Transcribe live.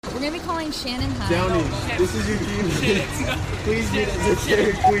gonna be calling Shannon high. Downey, this is your team. Please get us a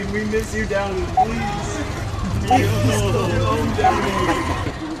Dairy Queen. We miss you, Downey. Please. Home, Downey.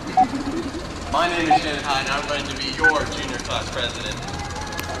 My name is Shanon and I'm going to be your junior class president.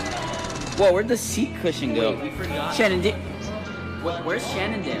 Whoa, where'd the seat cushion go? Wait, we forgot. Shannon, where's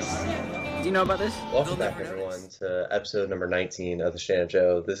Shannondale? Do you know about this? Welcome back, everyone, to episode number 19 of the Shanon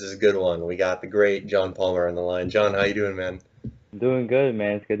Show. This is a good one. We got the great John Palmer on the line. John, how you doing, man? Doing good,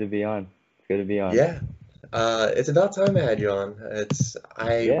 man. It's good to be on. Yeah. It's about time I had you on.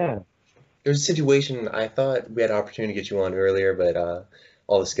 Yeah. There was a situation, I thought we had an opportunity to get you on earlier, but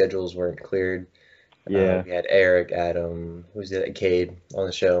all the schedules weren't cleared. Yeah. We had Eric, Adam, Cade on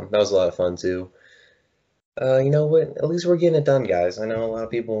the show. That was a lot of fun, too. You know what? At least we're getting it done, guys. I know a lot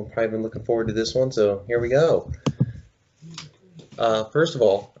of people have probably been looking forward to this one, so here we go. First of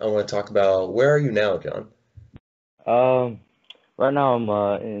all, I want to talk about, where are you now, John? Right now I'm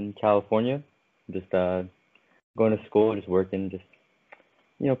in California, just going to school, just working, just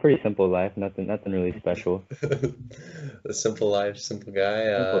pretty simple life, nothing really special. A simple life, simple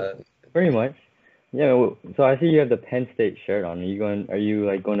guy. Pretty much. Yeah. So I see you have the Penn State shirt on. Are you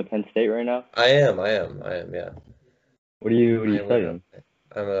like going to Penn State right now? I am. Yeah. What are you studying?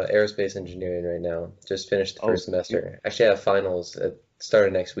 I'm aerospace engineering right now. Just finished the first semester. Actually, I have finals at start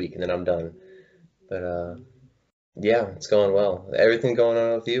of next week, and then I'm done. But yeah, it's going well. Everything going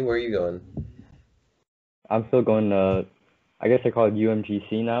on with you? Where are you going? I'm still going to, I guess they call it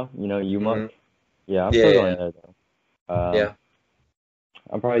UMGC now. UMUC. Mm-hmm. Yeah, I'm still going there though. Yeah.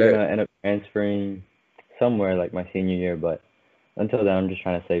 I'm probably gonna end up transferring somewhere like my senior year, but until then, I'm just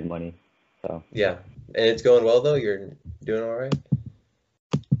trying to save money. So. Yeah, and it's going well though. You're doing all right.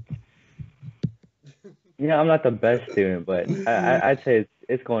 I'm not the best student, but I'd say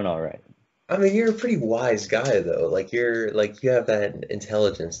it's going all right. I mean, you're a pretty wise guy though. You have that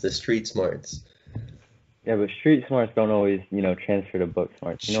intelligence, the street smarts. Yeah, but street smarts don't always, transfer to book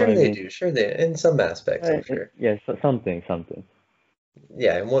smarts. You know Sure what I they mean? do. Sure they, in some aspects, I'm sure. Yeah, something.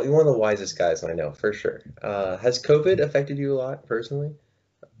 Yeah, and you're one of the wisest guys I know, for sure. Has COVID affected you a lot personally?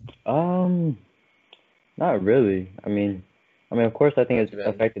 Not really. I mean, of course, I think it's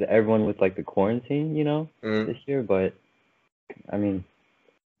affected everyone with like the quarantine, this year. But I mean,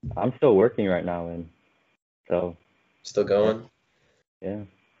 I'm still working right now, and so. Still going? Yeah.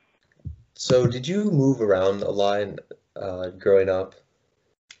 So, did you move around a lot growing up?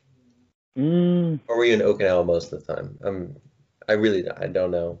 Or were you in Okinawa most of the time? I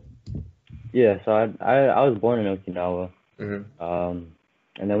don't know. Yeah, so I was born in Okinawa. Mm-hmm.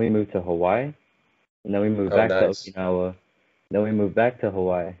 And then we moved to Hawaii, and then we moved back to Okinawa, then we moved back to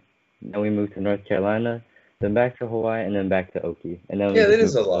Hawaii, then we moved to North Carolina, then back to Hawaii, and then back to Oki, and then that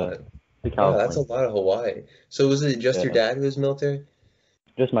is a lot. To California. That's a lot of Hawaii. So was it just your dad who was military?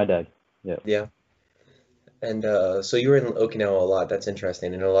 Just my dad. Yeah. Yeah. And so you were in Okinawa a lot. That's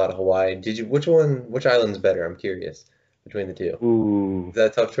interesting. And a lot of Hawaii. Which island's better? I'm curious between the two. Ooh. Is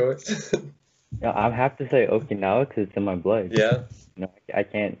that a tough choice? Yeah, I have to say Okinawa because it's in my blood. Yeah. I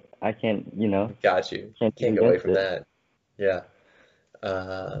can't. Got you. Can't get away from that. Yeah.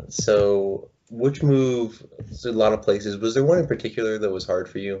 So which move? So a lot of places. Was there one in particular that was hard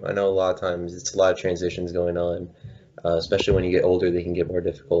for you? I know a lot of times it's a lot of transitions going on. Especially when you get older, they can get more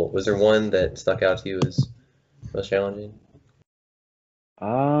difficult. Was there one that stuck out to you as most challenging?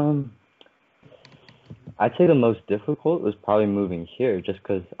 I'd say the most difficult was probably moving here, just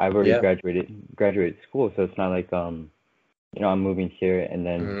because I've already graduated school, so it's not like I'm moving here and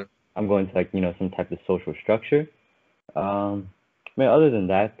then I'm going to like some type of social structure. I mean, other than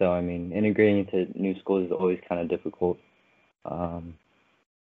that though, I mean, integrating into new schools is always kind of difficult.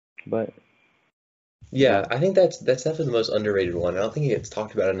 But. Yeah, I think that's definitely the most underrated one. I don't think it gets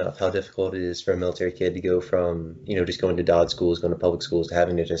talked about enough how difficult it is for a military kid to go from, just going to DOD schools, going to public schools, to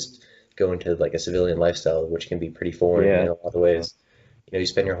having to just go into like a civilian lifestyle, which can be pretty foreign in a lot of ways. You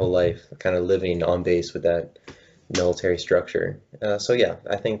spend your whole life kind of living on base with that military structure. So yeah,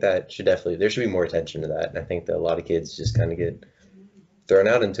 I think there should be more attention to that. And I think that a lot of kids just kind of get thrown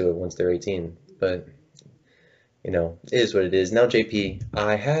out into it once they're 18. But, it is what it is. Now, JP,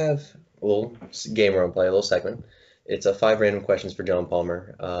 I have a little game we're gonna play, a little segment. It's 5 random questions for John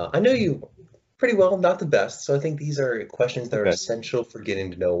Palmer. I know you pretty well, not the best, so I think these are questions that are essential for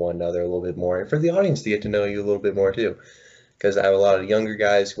getting to know one another a little bit more, and for the audience to get to know you a little bit more too. Because I have a lot of younger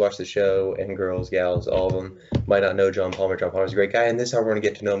guys who watch the show, and girls, gals, all of them might not know John Palmer. John Palmer's a great guy, and this is how we're gonna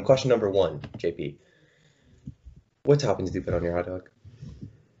get to know him. Question number 1, JP. What toppings do you put on your hot dog?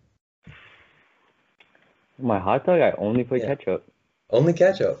 My hot dog, I only put ketchup. Only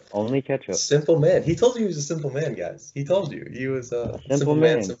ketchup. Only ketchup. Simple man. He told you he was a simple man, guys. He told you he was a simple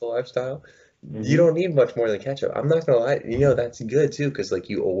man, simple lifestyle. You don't need much more than ketchup. I'm not gonna lie. You know, that's good too, because like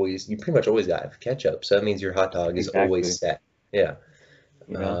you pretty much always have ketchup. So that means your hot dog is always set. Yeah.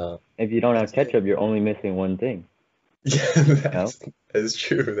 You know, if you don't have ketchup, you're only missing one thing. Yeah, that's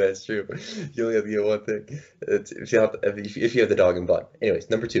true. That's true. You only have to get one thing. It's, if you have the dog and bun. Anyways,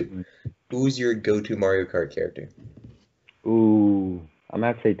 number 2. Who's your go-to Mario Kart character? Ooh, I'm gonna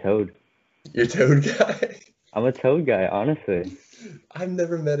have to say Toad. You're Toad guy? I'm a Toad guy, honestly. I've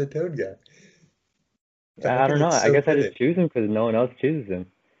never met a Toad guy. I don't know. I guess I just choose him because no one else chooses him.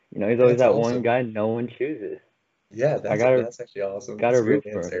 You know, he's always that one guy no one chooses. Yeah, that's actually awesome. Gotta root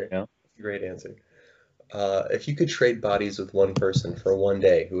for him, you know? That's a great answer. If you could trade bodies with one person for one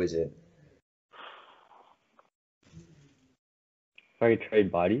day, who is it? If I could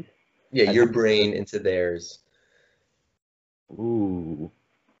trade bodies? Yeah, your brain into theirs. Ooh.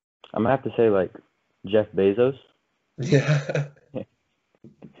 I'm gonna have to say like Jeff Bezos. Yeah.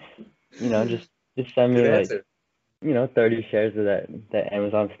 You know, just send me like 30 shares of that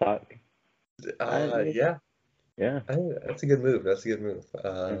Amazon stock. Yeah. Yeah. I think that's a good move. That's a good move.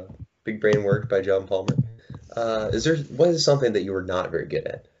 Big brain work by John Palmer. What is something that you were not very good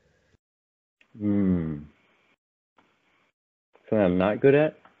at? Something I'm not good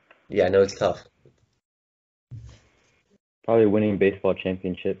at? Yeah, I know it's tough. Probably winning baseball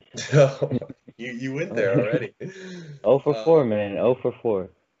championships. You went there already. 0 for 4, man. 0 for 4.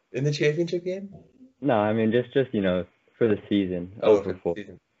 In the championship game? No, I mean just you know, for the season. Oh, for the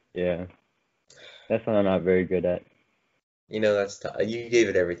season. Yeah. That's something I'm not very good at. You know, that's tough. You gave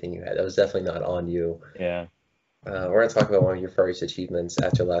it everything you had. That was definitely not on you. Yeah. We're going to talk about one of your first achievements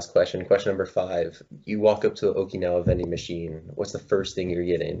after last question. Question number 5. You walk up to an Okinawa vending machine. What's the first thing you're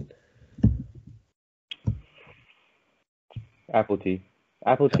getting? Apple tea.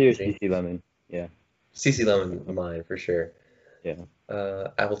 Apple tea or CC lemon. Yeah. CC lemon, mine for sure. Yeah.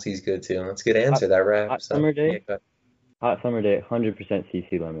 Apple tea's good too. That's a good answer. That wraps hot summer day. Yeah, hot summer day, 100%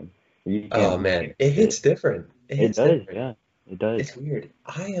 CC lemon. Oh man, it hits different. It does, yeah. It does. It's weird.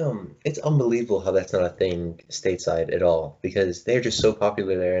 It's unbelievable how that's not a thing stateside at all, because they're just so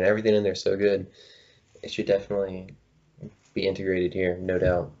popular there and everything in there is so good. It should definitely be integrated here, no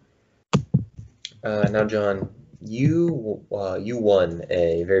doubt. Now, John, you won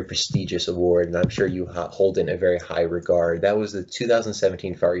a very prestigious award, and I'm sure you hold it in a very high regard. That was the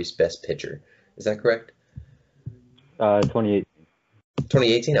 2017 Far East Best Pitcher. Is that correct? 2018.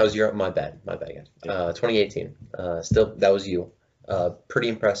 2018? My bad, guys. 2018. Still, that was you. Pretty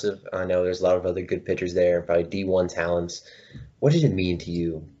impressive. I know there's a lot of other good pitchers there, probably D1 talents. What did it mean to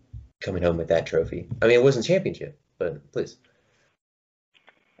you coming home with that trophy? I mean, it wasn't championship, but please.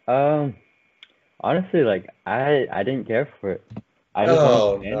 Honestly, like I didn't care for it. I just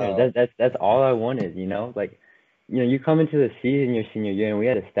wanted to no. That's all I wanted, you know? Like, you know, you come into the season your senior year and we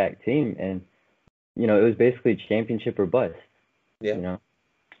had a stacked team, and you know, it was basically championship or bust. Yeah. You know?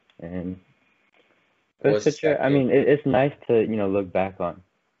 And best pitcher, I mean, it's nice to, you know, look back on.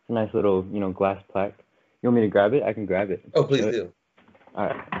 It's a nice little, you know, glass plaque. You want me to grab it? I can grab it. Oh, please do. All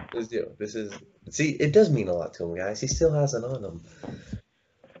right. Please do. See, it does mean a lot to him, guys. He still has it on him.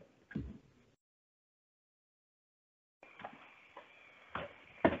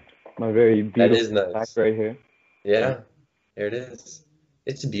 My very beautiful plaque right here. Yeah, there it is.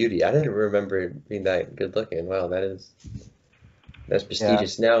 It's a beauty. I didn't remember it being that good looking. Wow, that's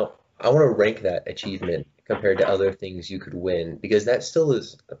prestigious. Yeah. Now, I want to rank that achievement compared to other things you could win, because that still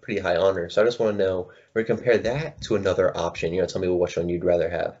is a pretty high honor. So I just want to know, we're going to compare that to another option. You know, tell me which one you'd rather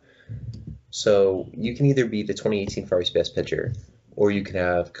have. So you can either be the 2018 Far East Best Pitcher, or you can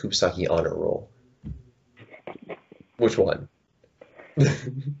have Kubasaki Honor Roll. Which one?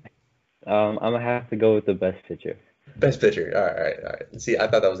 I'm going to have to go with the best pitcher. Best pitcher. All right. See, I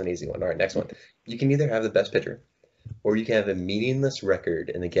thought that was an easy one. All right, next one. You can either have the best pitcher, or you can have a meaningless record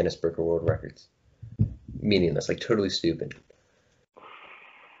in the Guinness Book of World Records. Meaningless, like totally stupid.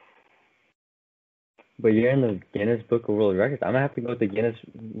 But you're in the Guinness Book of World Records. I'm going to have to go with the Guinness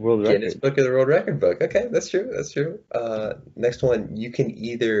World Record. Guinness Book of the World Record book. Okay, that's true. Next one, you can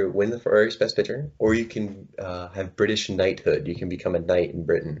either win the Far East Best Pitcher, or you can have British knighthood. You can become a knight in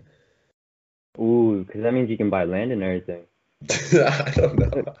Britain. Ooh, because that means you can buy land and everything. I don't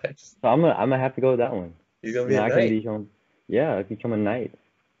know. So I'm gonna have to go with that one. You're gonna be a knight? I become a knight.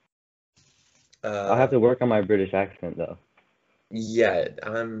 I'll have to work on my British accent though. Yeah,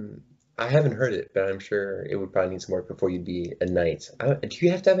 I haven't heard it, but I'm sure it would probably need some work before you'd be a knight. Do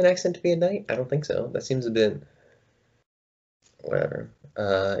you have to have an accent to be a knight? I don't think so. That seems a bit whatever.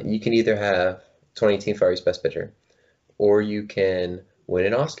 You can either have 2018 Far East Best Pitcher, or you can win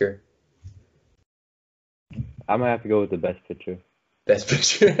an Oscar. I'm gonna have to go with the best picture. Best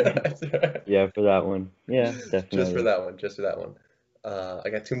picture. Yeah, for that one. Yeah, definitely. Just for that one. Just for that one. I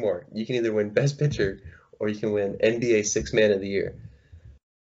got two more. You can either win best picture or you can win NBA Sixth Man of the Year.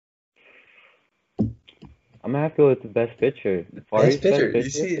 I'm gonna have to go with the best picture. Best picture.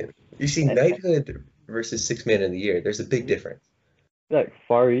 You see knighthood versus Sixth Man of the Year. There's a big difference. Like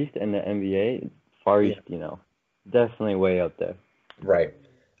Far East and the NBA, Far East, definitely way up there. Right.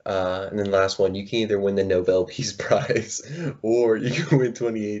 And then last one, you can either win the Nobel Peace Prize or you can win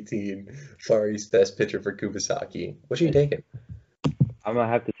 2018 Far East Best Picture for Kubasaki. What are you taking? I'm gonna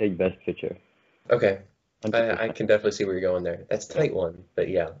have to take best picture. Okay. I can definitely see where you're going there. That's a tight one, but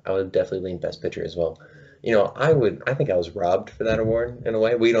yeah, I would definitely lean best picture as well. I think I was robbed for that award in a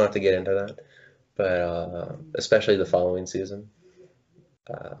way. We don't have to get into that, but especially the following season.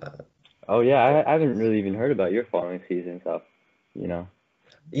 Oh yeah, I haven't really even heard about your following season stuff,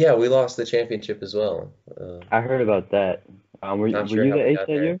 Yeah, we lost the championship as well. I heard about that. Were Not sure you how the we ace got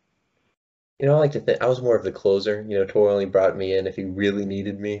that there. year? I like to think I was more of the closer. Tor only brought me in if he really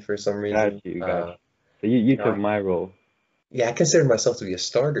needed me for some reason. Got you. So you took my role. Yeah, I considered myself to be a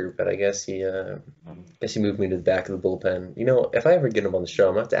starter, but I guess he moved me to the back of the bullpen. If I ever get him on the show,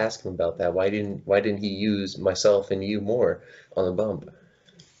 I'm gonna have to ask him about that. Why didn't he use myself and you more on the bump?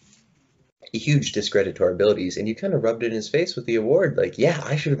 A huge discredit to our abilities, and you kind of rubbed it in his face with the award. Like, yeah,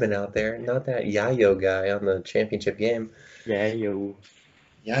 I should have been out there, not that Yayo guy on the championship game. Yayo.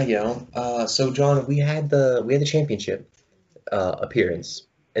 So John, we had the championship appearance,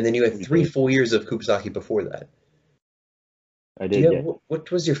 and then you had 3 full years of Kubasaki before that. I did.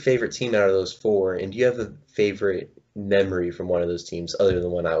 What was your favorite team out of those 4, and do you have a favorite memory from one of those teams other than the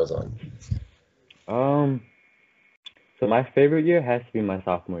one I was on? So my favorite year has to be my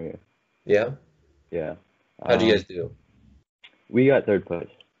sophomore year. Yeah? Yeah. How'd you guys do? We got third place.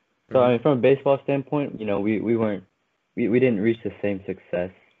 So I mean, from a baseball standpoint, we didn't reach the same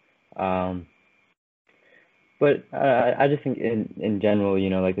success. But I just think in general,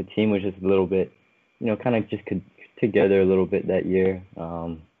 like the team was just a little bit, kind of just together a little bit that year.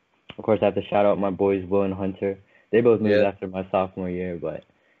 Of course, I have to shout out my boys, Will and Hunter. They both moved after my sophomore year, but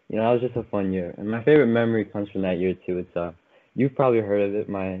that was just a fun year. And my favorite memory comes from that year too. It's you've probably heard of it,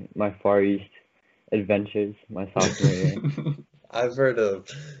 my Far East adventures, my sophomore year. I've heard of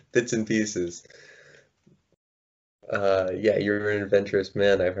bits and pieces. Yeah, you're an adventurous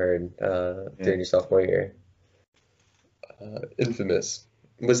man, I've heard, during your sophomore year. Infamous.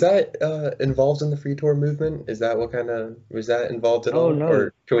 Was that involved in the free tour movement? Was that involved at all? No.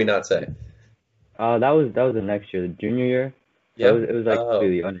 Or can we not say? That was the next year, the junior year. Yeah. It was like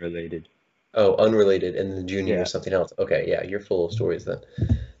completely unrelated. Oh, unrelated, and the junior year Yeah. something else. Okay, yeah, you're full of stories then.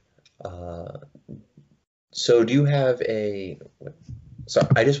 So do you have so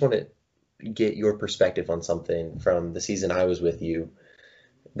I just want to get your perspective on something from the season I was with you.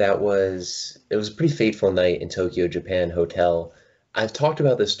 It was a pretty fateful night in Tokyo, Japan hotel. I've talked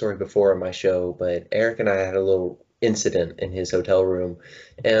about this story before on my show, but Eric and I had a little incident in his hotel room,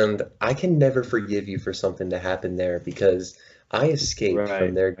 and I can never forgive you for something that happened there because I escaped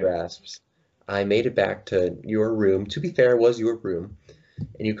from their grasps. I made it back to your room. To be fair, it was your room.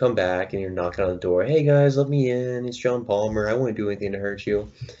 And you come back and you're knocking on the door. Hey guys, let me in. It's John Palmer. I wouldn't do anything to hurt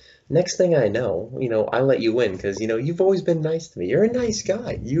you. Next thing I know, I let you in because, you've always been nice to me. You're a nice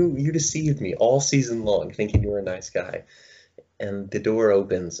guy. You deceived me all season long thinking you were a nice guy. And the door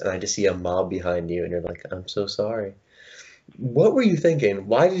opens and I just see a mob behind you and you're like, I'm so sorry. What were you thinking?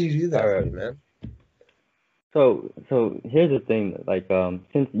 Why did you do that to me, man? So here's the thing, like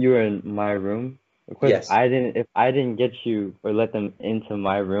since you were in my room, of course if I didn't get you or let them into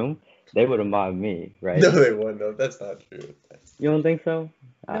my room, they would have mobbed me, right? No, they wouldn't. No, that's not true. You don't think so?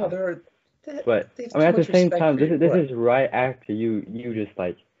 No, but I mean, at the same time, this is right after you just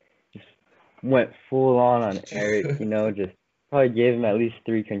went full on Eric, just probably gave him at least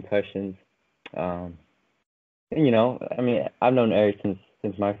 3 concussions. And, I mean, I've known Eric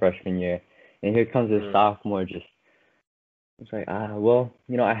since my freshman year, and here comes this sophomore. It's like, well,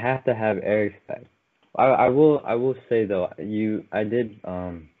 I have to have Eric's back. I will say though,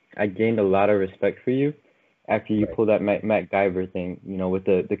 I gained a lot of respect for you after you pulled that Matt Guyver thing, with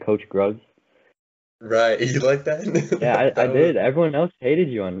the Coach Grubbs. Right, you like that? Yeah, I did. Everyone else hated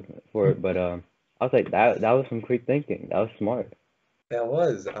you for it, but I was like, that was some quick thinking. That was smart. That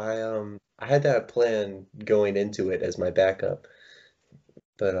was. I had that plan going into it as my backup,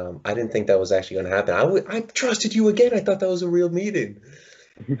 but I didn't think that was actually going to happen. I trusted you again. I thought that was a real meeting.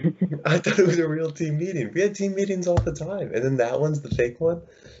 I thought it was a real team meeting. We had team meetings all the time, and then that one's the fake one.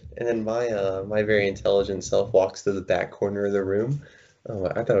 And then my very intelligent self walks to the back corner of the room, Oh,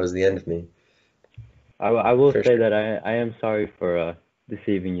 I thought it was the end of me. I will For say sure. that I am sorry for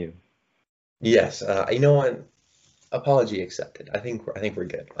deceiving you. Yes. You know what? Apology accepted. I think we're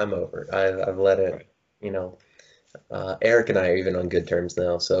good. I'm over. I've let it. Right. You know, Eric and I are even on good terms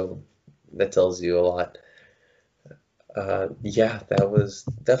now, so that tells you a lot. Yeah, that was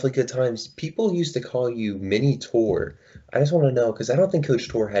definitely good times. People used to call you Mini Tor. I just want to know because I don't think Coach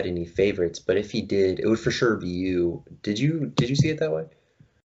Tor had any favorites, but if he did, it would for sure be you. Did you see it that way?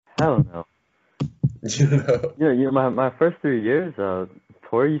 Hell no. You know, My first 3 years,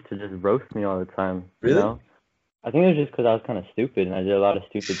 Tori used to just roast me all the time. really? I think it was just because I was kind of stupid and I did a lot of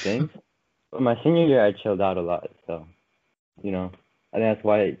stupid things. But my senior year, I chilled out a lot. So, you know, I think that's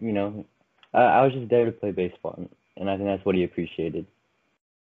why, I was just there to play baseball, and I think that's what he appreciated.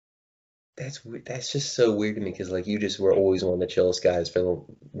 That's just so weird to me because like you just were always one of the chillest guys for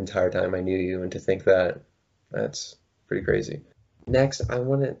the entire time I knew you, and to think that that's pretty crazy. Next, I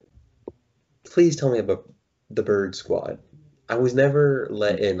want to please tell me about the Bird Squad. I was never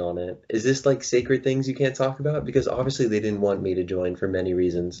let in on it. Is this like sacred things you can't talk about? Because obviously they didn't want me to join for many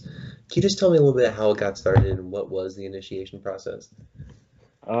reasons. Can you just tell me a little bit how it got started and what was the initiation process?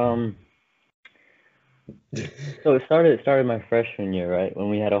 Um, so it started my freshman year, right? When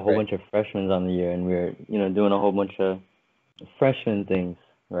we had a whole Right. bunch of freshmen on the year, and we were, doing a whole bunch of freshman things,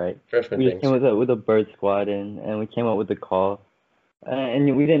 right? Freshman We just came things. with a bird squad, and we came up with the call,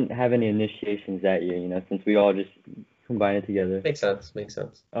 and we didn't have any initiations that year, since we all just combined it together. Makes sense. Makes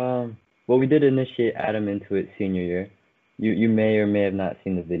sense. Well, we did initiate Adam into it senior year. You may or may have not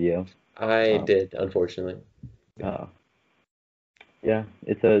seen the video. I Um, did, unfortunately. uh, yeah,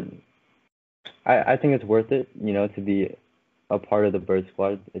 I think it's worth it, to be a part of the bird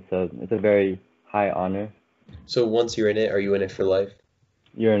squad. It's a very high honor. So once you're in it, are you in it for life?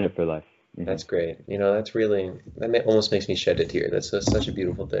 You're in it for life. That's great. You know, that's really almost makes me shed a tear. Such a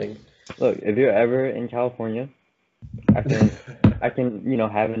beautiful thing. Look, if you're ever in California, I can I can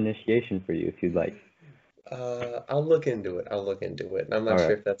have an initiation for you if you'd like. I'll look into it. I'll look into it. I'm All not sure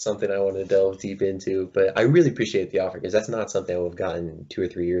right. if that's something I want to delve deep into, but I really appreciate the offer because that's not something I would have gotten 2 or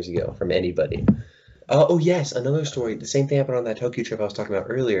 3 years ago from anybody. Oh yes, another story. The same thing happened on that Tokyo trip I was talking about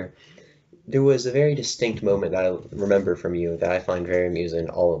earlier. There was a very distinct moment that I remember from you that I find very amusing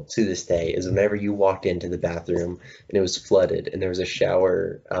all to this day is whenever you walked into the bathroom and it was flooded and there was a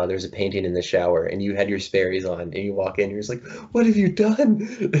shower, there was a painting in the shower and you had your Sperry's on and you walk in and you're just like, "What have you done?"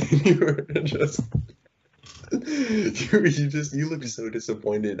 And you were just you looked so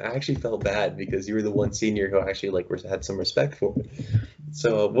disappointed. I actually felt bad because you were the one senior who actually like had some respect for it.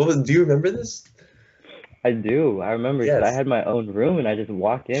 So do you remember this? I do. I remember because I Yes. had my own room and I just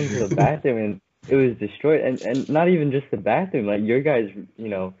walked into the bathroom and it was destroyed. And not even just the bathroom, like your guys,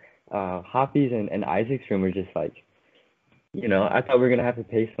 Hoppy's and Isaac's room were just like, I thought we were gonna have to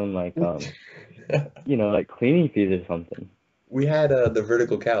pay some like like cleaning fees or something. We had the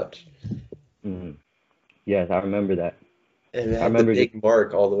vertical couch Mm. Yes, I remember that. and it I had the remember just, big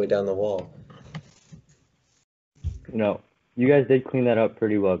mark all the way down the wall. you know, you guys did clean that up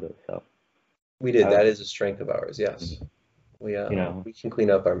pretty well though. So We did. I, That is a strength of ours. Yes. mm, We you know, we can clean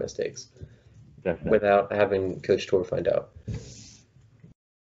up our mistakes definitely. without having Coach Tor find out.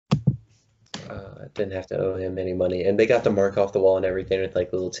 Didn't have to owe him any money, and they got the mark off the wall and everything with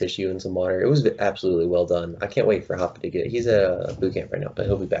like a little tissue and some water. It was absolutely well done. I can't wait for Hoppy to get it. He's at boot camp right now, but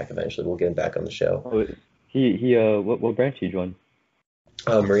he'll be back eventually. We'll get him back on the show. Oh, what branch he joined?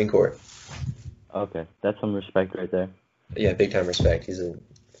 Marine Corps. Okay, that's some respect right there. Yeah, big time respect. He's a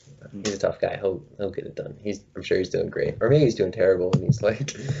tough guy. He'll get it done. I'm sure he's doing great, or maybe he's doing terrible, and he's like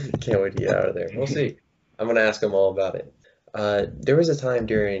can't wait to get out of there. We'll see. I'm gonna ask him all about it. There was a time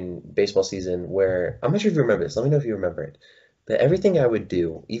during baseball season where I'm not sure if you remember this. Let me know if you remember it. But everything I would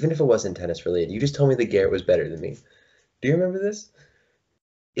do, even if it wasn't tennis related, you just told me that Garrett was better than me. Do you remember this?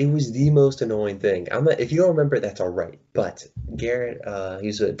 It was the most annoying thing. I'm not, if you don't remember it, that's all right. But Garrett,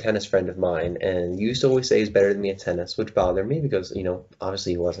 he's a tennis friend of mine, and he used to always say he's better than me at tennis, which bothered me because,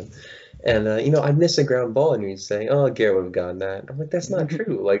 obviously he wasn't. And, I'd miss a ground ball, and he'd say, "Oh, Garrett would have gotten that." I'm like, that's not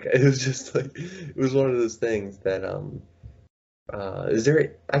true. Like, it was just like, it was one of those things that,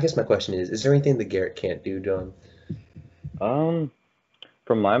 I guess my question is there anything that Garrett can't do, John? Um,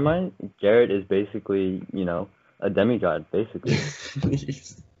 from my mind, Garrett is basically, a demigod, basically.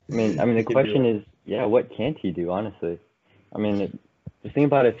 He's- I mean, he the can do question it. is, yeah, what can't he do, honestly? I mean, just think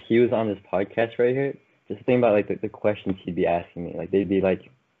about if he was on this podcast right here. Just think about like the questions he'd be asking me. Like they'd be like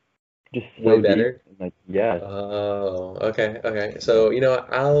just Way so deep. better. And, like, yes, Oh, okay, okay. So,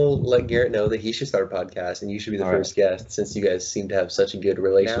 I'll let Garrett know that he should start a podcast and you should be the all right. first guest since you guys seem to have such a good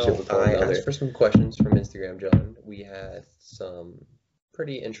relationship Now with one another. I asked for some questions from Instagram, John. We had some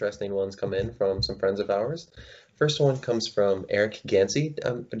pretty interesting ones come in from some friends of ours. First one comes from Eric Gansey.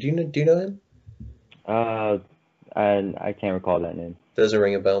 Do you know him? I can't recall that name. Doesn't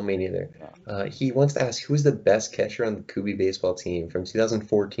ring a bell, me neither. No. He wants to ask who is the best catcher on the Kubi baseball team from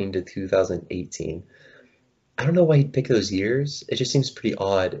 2014 to 2018. I don't know why he'd pick those years. It just seems pretty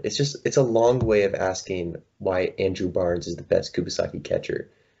odd. It's a long way of asking why Andrew Barnes is the best Kubasaki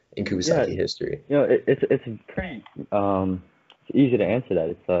catcher in Kubasaki history. It's pretty it's easy to answer that.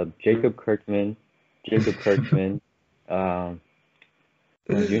 It's Jacob Kirkman. My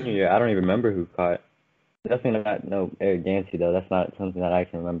junior year, I don't even remember who caught. Definitely not Eric Gansey though. That's not something that I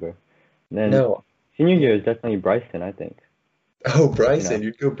can remember. And then No. senior year is definitely Bryson, I think. Oh, Bryson.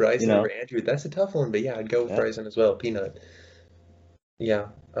 You'd go Bryson You know. over Andrew. That's a tough one, but yeah, I'd go with Yeah. Bryson as well. Peanut. Yeah,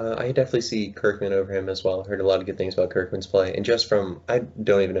 I definitely see Kirkman over him as well. Heard a lot of good things about Kirkman's play. And just from, I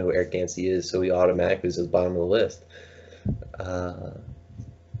don't even know who Eric Gansey is, so he automatically is at the bottom of the list.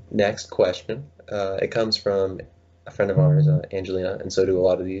 Next question. It comes from a friend of ours, Angelina, and so do a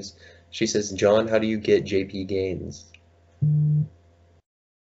lot of these. She says, John, how do you get JP gains?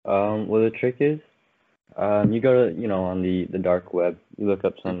 Well, the trick is, you go to, on the dark web, you look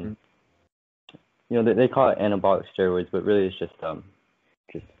up some, they call it anabolic steroids, but really it's just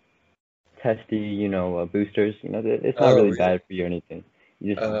testy, boosters. It's not really bad for you or anything.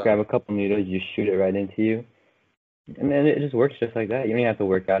 You just grab a couple needles, you shoot it right into you, and then it just works just like that. You don't even have to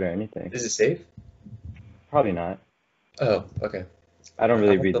work out or anything. Is it safe? Probably not. Oh, okay. I don't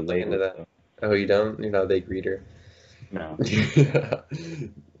really I'll read the have to look into labels. that. Oh, you don't? You're not a big reader. No.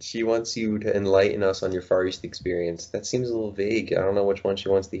 She wants you to enlighten us on your Far East experience. That seems a little vague. I don't know which one she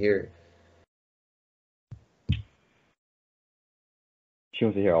wants to hear. She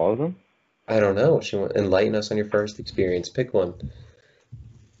wants to hear all of them? I don't know. She wants enlighten us on your Far East experience. Pick one.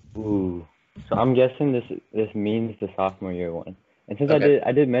 Ooh. So I'm guessing this means the sophomore year one. And since Okay.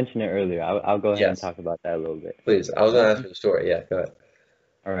 I did mention it earlier, I'll go ahead and Yes. talk about that a little bit. Please. I was gonna ask for the story. Yeah, go ahead.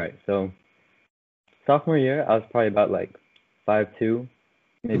 All right. So sophomore year, I was probably about like 5'2",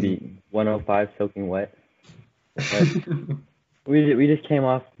 maybe 105 soaking wet. But we just came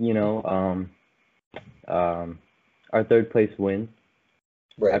off, our third place win.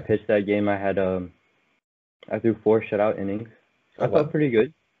 I Right. pitched that game. I threw 4 shutout innings. Oh, I wow. felt pretty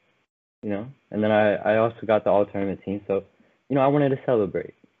good, And then I also got the all tournament team, so I wanted to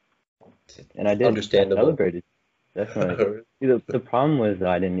celebrate, and I did. Understandable. I celebrated, definitely. See, the problem was that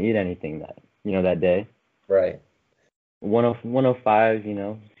I didn't eat anything that day. Right. 105,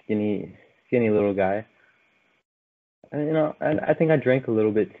 skinny little guy. And, I think I drank a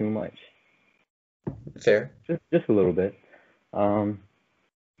little bit too much. Fair. Just a little bit. After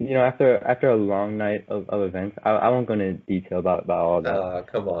a long night of events, I won't go into detail about all that.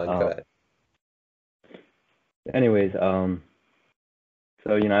 Come on, go ahead. Anyways,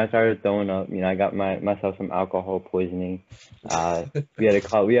 so I started throwing up. I got myself some alcohol poisoning. We had to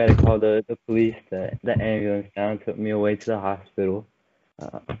call the police, the ambulance down, took me away to the hospital.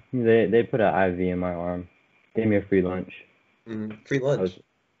 They put an IV in my arm, gave me a free lunch. Free lunch.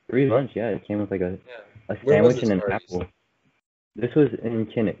 Free lunch, yeah. It came with like a Where was sandwich this and an party? apple. This was in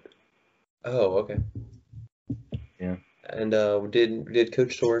Kinnick. Oh, okay. Yeah. And did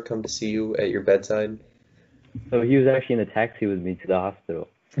Coach Tor come to see you at your bedside? So he was actually in a taxi with me to the hospital.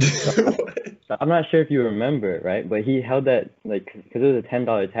 So I'm not sure if you remember it, right? But he held that because it was a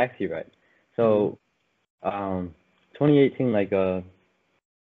 $10 taxi ride. So, 2018,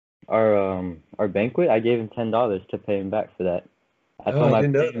 our banquet, I gave him $10 to pay him back for that. I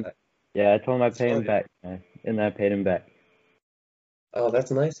didn't know that. Yeah, I told him I'd pay him back, and I paid him back. Oh,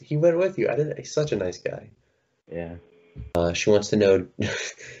 that's nice. He went with you. He's such a nice guy. Yeah. She wants to know.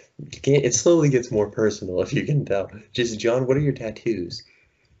 It slowly gets more personal, if you can tell. Just John, what are your tattoos?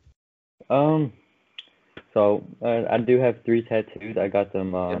 So I do have 3 tattoos. I got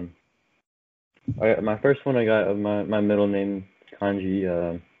them. My first one I got of my middle name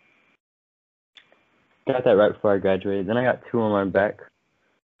kanji. Got that right before I graduated. Then I got 2 on my back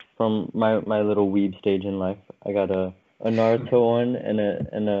from my little weeb stage in life. I got a Naruto one and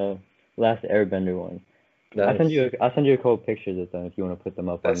a Last Airbender one. Nice. I'll send you a couple pictures of them if you want to put them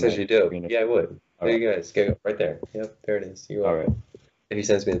up. That's actually dope. Yeah, I would. All there right. you guys go right there. Yep, there it is. You're welcome. All right. If he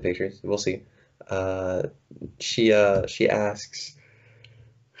sends me the pictures, we'll see. She asks.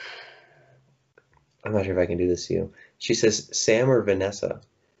 I'm not sure if I can do this to you. She says Sam or Vanessa.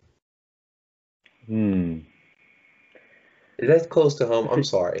 Is that close to home? I'm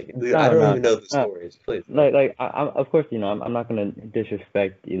sorry. I don't even know the stories. Please. I of course, I'm not gonna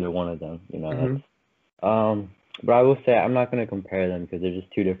disrespect either one of them. But I will say I'm not gonna compare them because they're just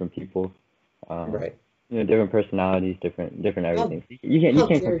 2 different people. Right. different personalities, different How, everything. You how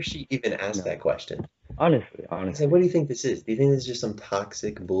can't dare she even you ask know, that question? honestly, I said, what do you think this is? Do you think this is just some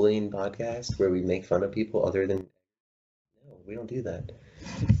toxic bullying podcast where we make fun of people other than... No, we don't do that.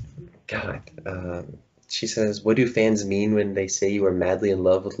 God. She says, what do fans mean when they say you are madly in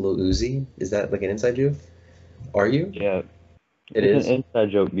love with Lil Uzi? Is that like an inside joke? Are you? yeah, It it's an is?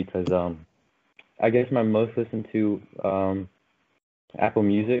 inside joke because I guess my most listened to Apple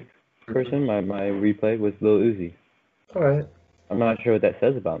Music Mhm. person, my replay was Lil Uzi. All right. I'm not sure what that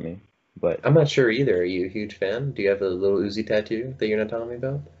says about me, but I'm not sure either. Are you a huge fan? Do you have a Lil Uzi tattoo that you're not telling me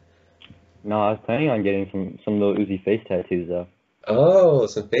about? no, I was planning on getting some Lil Uzi face tattoos though. Oh,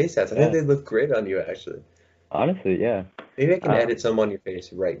 some face tats. I think Yeah, they look great on you, actually. honestly, yeah. Maybe I can Uh, edit some on your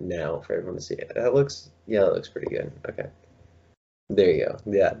face right now for everyone to see it. Yeah, that looks pretty good. Okay. There you go.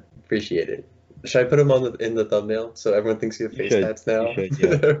 Yeah, appreciate it. Should I put them on in the thumbnail so everyone thinks you have face tats you now? should,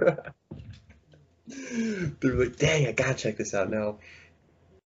 yeah. They're like, dang, I gotta check this out now.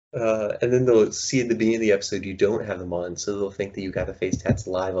 And then they'll see at the beginning of the episode you don't have them on, so they'll think that you got the face tats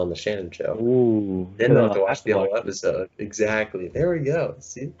live on the Shannon show. Ooh, Then so they'll then have to I'll watch have to the watch whole it. episode. Exactly. There we go.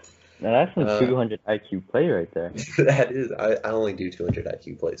 See? Now that's some Uh, 200 IQ play right there. that is, I only do 200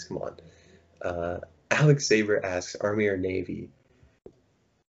 IQ plays. Come on. Uh, Alex Saber asks, Army or Navy?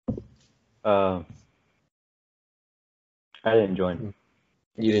 Uh, I didn't join.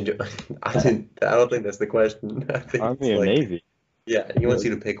 You didn't. I didn't. I don't think that's the question. I think it's Army or like, Navy? yeah, he wants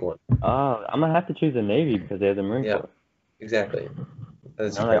you to pick one. I'm gonna have to choose the Navy because they have the Marine Yeah, Corps. exactly.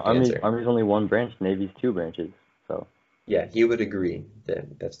 That's the Like correct answer. Army's only one branch, Navy's two branches. So, Yeah, he would agree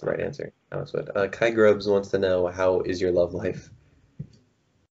that that's the right answer. Alex would. Kai Grubbs wants to know, how is your love life?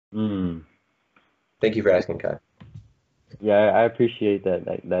 hmm. Thank you for asking, Kai. Yeah, I appreciate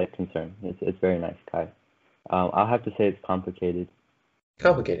that concern. It's very nice, Kai. I'll have to say it's complicated.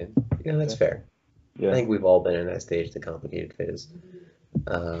 Complicated. Yeah, that's Yeah. fair. I Yeah. think we've all been in that stage, the complicated phase.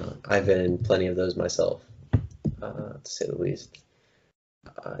 I've been in plenty of those myself, to say the least.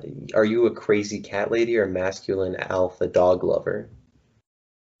 Are you a crazy cat lady or masculine alpha dog lover?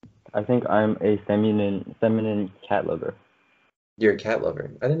 I think I'm a feminine cat lover. You're a cat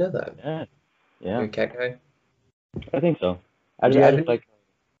lover. I didn't know that. Yeah. You're Yeah. a cat guy? I think so. Do you I have just any? like,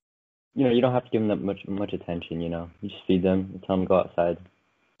 you don't have to give them that much attention, You just feed them, and tell them to go outside.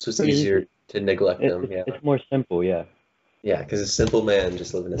 So it's Pretty easier easy. to neglect them, yeah. It's more simple, yeah. Yeah, because a simple man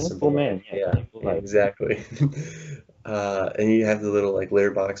just living a Simple simple life. man, yeah, Yeah, simple yeah, life. exactly. And you have the little like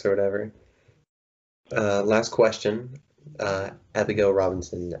litter box or whatever. Last question. Abigail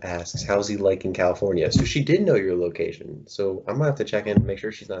Robinson asks, "How's he like in California?" So she did know your location. So I'm gonna have to check in and make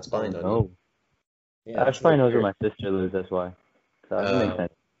sure she's not Oh spying on you. no. Yeah, She it's a probably little knows where weird. my sister lives, that's why. So it makes Oh,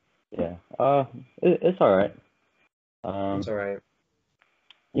 sense. Yeah. It's all right. it's all right.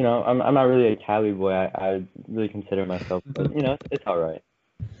 I'm not really a Cali boy. I really consider myself, but it's all right.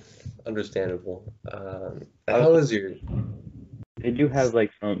 Understandable. I was How is your... They do have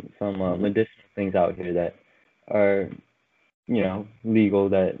like some medicinal things out here that are legal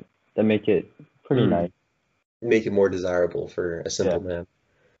that make it pretty nice. Make it more desirable for a Yeah, simple man?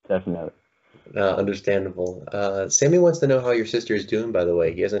 definitely. Understandable. Sammy wants to know how your sister is doing, by the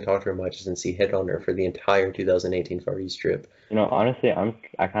way. He hasn't talked to her much since he hit on her for the entire 2018 Far East trip. Honestly,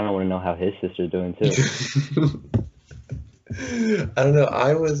 I kind of want to know how his sister's doing too. I don't know.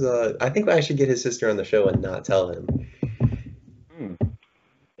 I think I should get his sister on the show and not tell him. Hmm.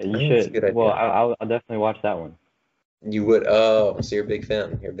 Yeah, I you think that's a should. good Well, idea. I'll definitely watch that one. You would? Oh, so you're a big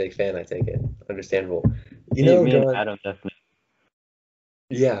fan. You're a big fan, I take it. Understandable. Me and John. Adam definitely.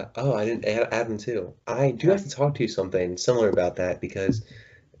 Yeah. Oh, I didn't add him too. I do Yeah. have to talk to you something similar about that because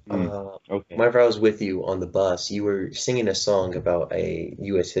Hmm. Okay. whenever I was with you on the bus, you were singing a song about a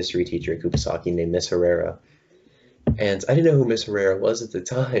U.S. history teacher at Kubasaki named Miss Herrera. And I didn't know who Miss Herrera was at the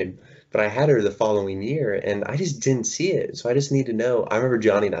time, but I had her the following year, and I just didn't see it. So I just need to know. I remember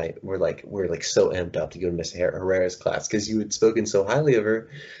Johnny and I were so amped up to go to Miss Herrera's class because you had spoken so highly of her,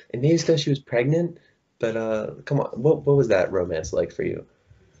 and maybe it's because she was pregnant. But come on, what was that romance like for you?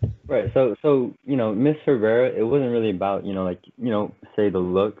 Right. So Miss Herrera, it wasn't really about say the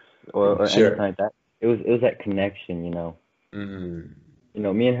looks or anything Sure. like that. It was that connection. Mm,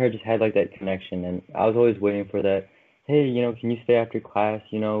 Me and her just had like that connection, and I was always waiting for that. Hey, can you stay after class?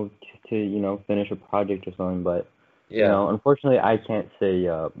 To finish a project or something. But yeah. unfortunately, I can't say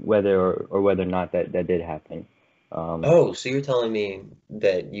whether or whether or not that did happen. Oh, so you're telling me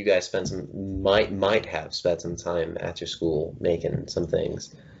that you guys might have spent some time at your school making some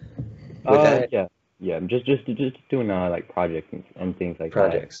things. With that, Yeah, yeah. Just doing like projects and things like that.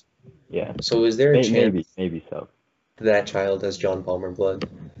 projects. Yeah. So is there a chance Maybe so. that child has John Palmer blood?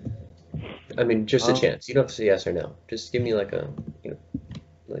 I mean, just a chance. You don't have to say yes or no. Just give me like a,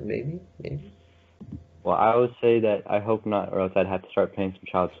 like maybe. Well, I would say that I hope not, or else I'd have to start paying some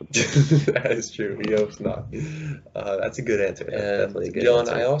child support. That is true. He hopes not. That's a good answer. That's definitely a good John,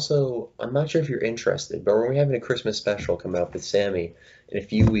 answer. I'm not sure if you're interested, but we're having a Christmas special coming up with Sammy in a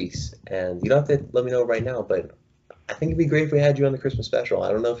few weeks, and you don't have to let me know right now, but I think it'd be great if we had you on the Christmas special.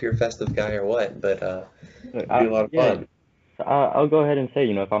 I don't know if you're a festive guy or what, but it'd be a lot of fun. So I'll go ahead and say,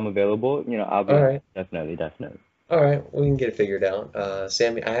 if I'm available, I'll be All right. Definitely. All right, we can get it figured out.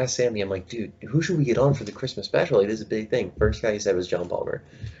 Sammy, I asked Sammy, I'm like, dude, who should we get on for the Christmas special? Like, this is a big thing. First guy he said was John Palmer.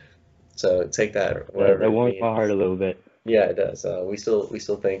 So take that, whatever. That warms my heart a little bit. Yeah, it does. We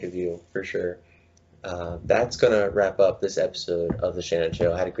still think of you for sure. That's gonna wrap up this episode of the Shanon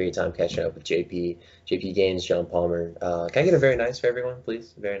Show. I had a great time catching up with JP Gaines, John Palmer. Can I get a very nice for everyone,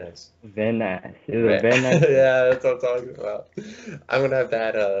 please? Very nice. Very nice. It was a very nice. Yeah, that's what I'm talking about. I'm gonna have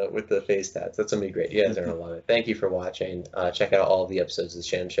that with the face tats. That's gonna be great. You guys are gonna love it. Thank you for watching. Check out all of the episodes of the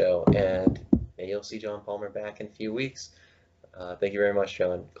Shanon Show, and you'll see John Palmer back in a few weeks. Thank you very much,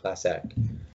 John. Class act.